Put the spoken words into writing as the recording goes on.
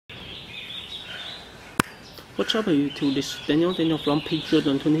What's up YouTube, this is Daniel from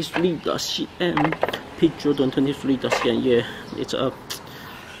PickJordan23.cn. PickJordan23.cn. Yeah,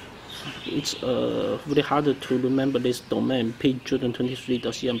 it's really hard to remember this domain,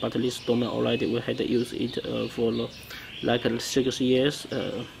 PickJordan23.cn, but this domain already we had used it for like 6 years.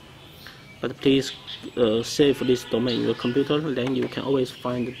 But please save this domain in your computer, then you can always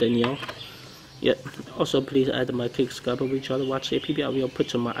find Daniel. Yeah. Also, please add my Kick, Skype, wechat, WhatsApp app. I will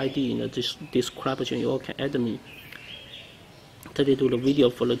put my ID in the description. You all can add me. Today do the video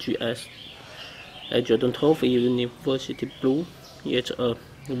for the GS at Jordan 12 University Blue. Yeah, it's a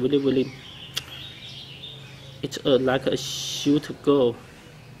really it's like a shoe to go.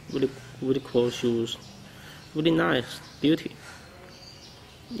 Really cool shoes. Really nice, beauty.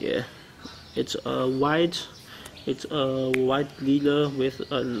 Yeah, it's a white. It's a white leather with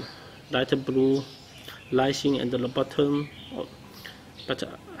a light blue lacing and the bottom, but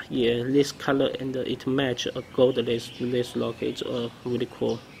yeah, this color and it match a gold lace lock. It's really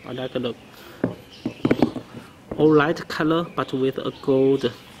cool. I like the all light color but with a gold.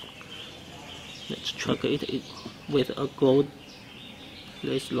 Let's check it with a gold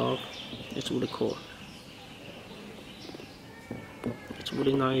lace lock. It's really cool. It's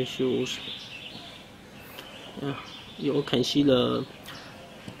really nice shoes. Yeah, you all can see the.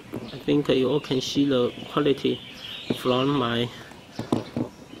 I think you all can see the quality from my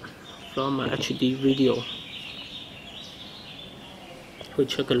HD video. We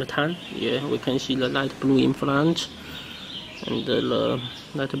check the tan. Yeah, we can see the light blue in front and the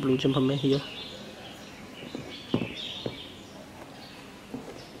light blue jumpman here.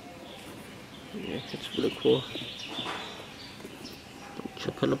 Yeah, it's really cool.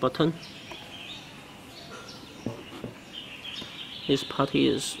 Check the button. This part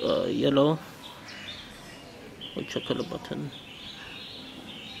is yellow. We check the button.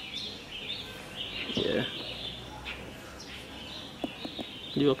 Yeah.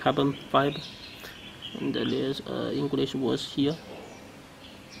 Your carbon fiber, and there's English words here.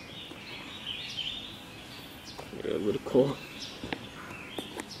 Yeah, really cool.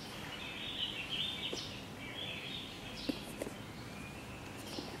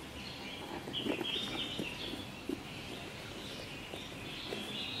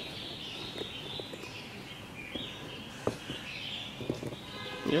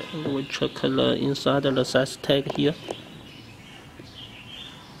 Yeah, and we check the inside the size tag here.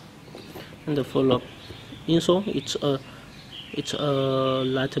 And for the insole, it's a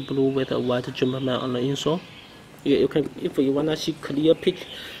light blue with a white jumpman on the insole. Yeah, you can, if you wanna see clear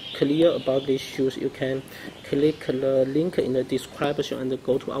about these shoes, you can click the link in the description and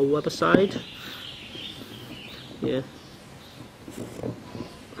go to our website. Yeah.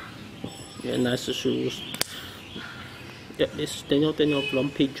 Yeah, nice shoes. Yeah, this is Daniel from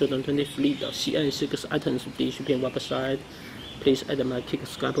PickJordan23.cn. 6 items free shipping website. Please add my Kick,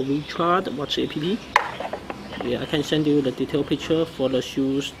 Skype, WeChat, WhatsApp app. Yeah, I can send you the detailed picture for the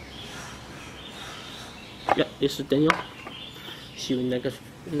shoes. Yeah, this is Daniel. See you in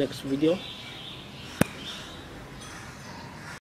next video.